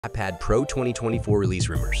iPad Pro 2024 release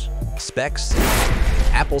rumors. Specs: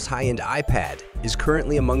 Apple's high-end iPad is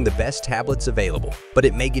currently among the best tablets available, but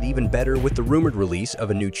it may get even better with the rumored release of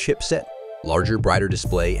a new chipset, larger, brighter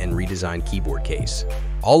display, and redesigned keyboard case.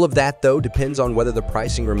 All of that, though, depends on whether the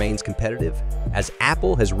pricing remains competitive, as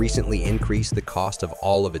Apple has recently increased the cost of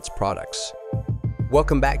all of its products.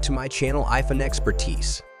 Welcome back to my channel, iPhone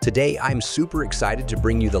Expertise. Today, I'm super excited to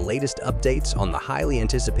bring you the latest updates on the highly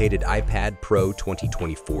anticipated iPad Pro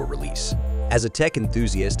 2024 release. As a tech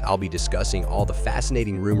enthusiast, I'll be discussing all the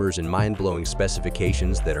fascinating rumors and mind-blowing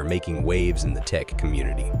specifications that are making waves in the tech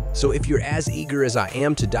community. So if you're as eager as I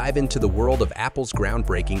am to dive into the world of Apple's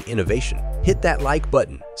groundbreaking innovation, hit that like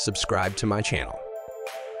button, subscribe to my channel.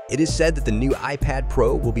 It is said that the new iPad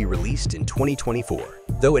Pro will be released in 2024.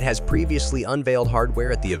 Though it has previously unveiled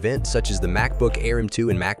hardware at the event such as the MacBook Air M2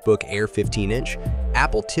 and MacBook Air 15-inch,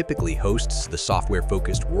 Apple typically hosts the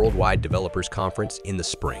software-focused Worldwide Developers Conference in the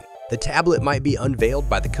spring. The tablet might be unveiled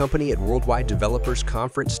by the company at Worldwide Developers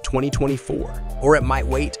Conference 2024, or it might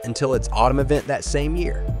wait until its autumn event that same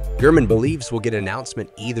year. Gurman believes we'll get an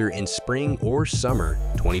announcement either in spring or summer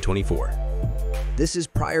 2024. This is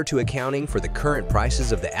prior to accounting for the current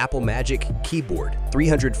prices of the Apple Magic Keyboard,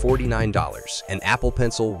 $349, and Apple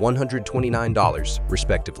Pencil, $129,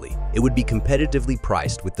 respectively. It would be competitively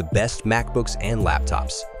priced with the best MacBooks and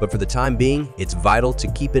laptops, but for the time being, it's vital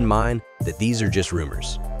to keep in mind that these are just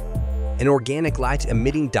rumors. An organic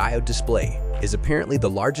light-emitting diode display is apparently the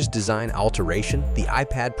largest design alteration the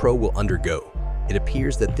iPad Pro will undergo. It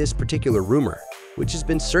appears that this particular rumor, which has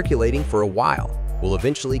been circulating for a while, will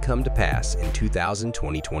eventually come to pass in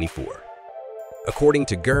 2024. According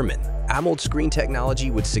to Gurman, AMOLED screen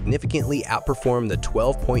technology would significantly outperform the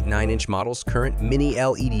 12.9-inch model's current mini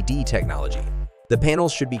LED technology. The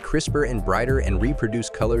panels should be crisper and brighter and reproduce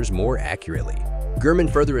colors more accurately.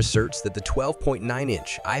 Gurman further asserts that the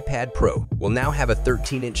 12.9-inch iPad Pro will now have a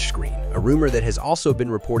 13-inch screen, a rumor that has also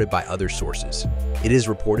been reported by other sources. It is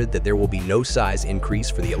reported that there will be no size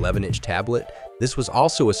increase for the 11-inch tablet. This was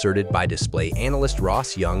also asserted by display analyst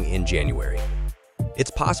Ross Young in January.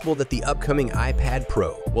 It's possible that the upcoming iPad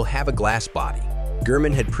Pro will have a glass body.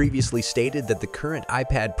 Gurman had previously stated that the current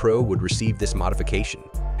iPad Pro would receive this modification.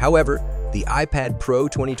 However, the iPad Pro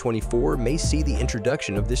 2024 may see the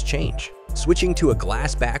introduction of this change. Switching to a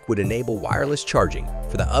glass back would enable wireless charging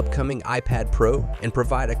for the upcoming iPad Pro and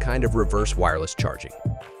provide a kind of reverse wireless charging.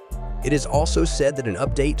 It is also said that an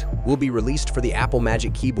update will be released for the Apple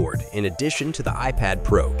Magic Keyboard in addition to the iPad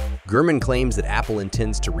Pro. Gurman claims that Apple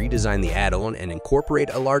intends to redesign the add-on and incorporate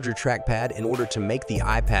a larger trackpad in order to make the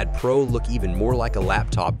iPad Pro look even more like a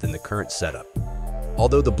laptop than the current setup.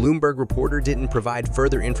 Although the Bloomberg reporter didn't provide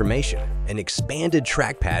further information, an expanded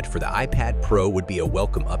trackpad for the iPad Pro would be a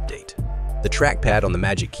welcome update. The trackpad on the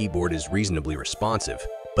Magic Keyboard is reasonably responsive,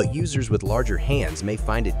 but users with larger hands may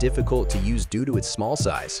find it difficult to use due to its small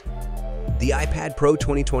size. The iPad Pro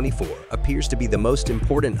 2024 appears to be the most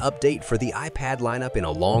important update for the iPad lineup in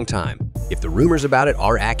a long time. If the rumors about it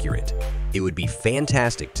are accurate, it would be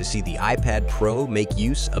fantastic to see the iPad Pro make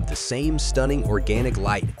use of the same stunning organic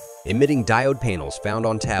light-emitting diode panels found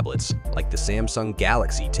on tablets like the Samsung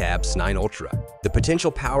Galaxy Tab S9 Ultra. The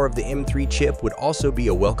potential power of the M3 chip would also be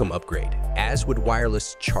a welcome upgrade, as would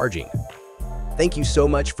wireless charging. Thank you so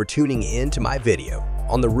much for tuning in to my video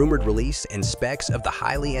on the rumored release and specs of the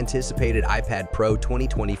highly anticipated iPad Pro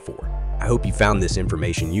 2024. I hope you found this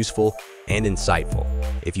information useful and insightful.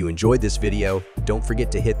 If you enjoyed this video, don't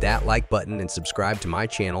forget to hit that like button and subscribe to my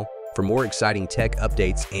channel for more exciting tech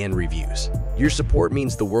updates and reviews. Your support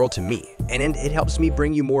means the world to me, and it helps me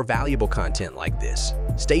bring you more valuable content like this.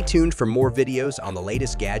 Stay tuned for more videos on the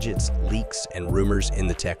latest gadgets, leaks, and rumors in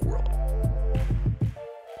the tech world.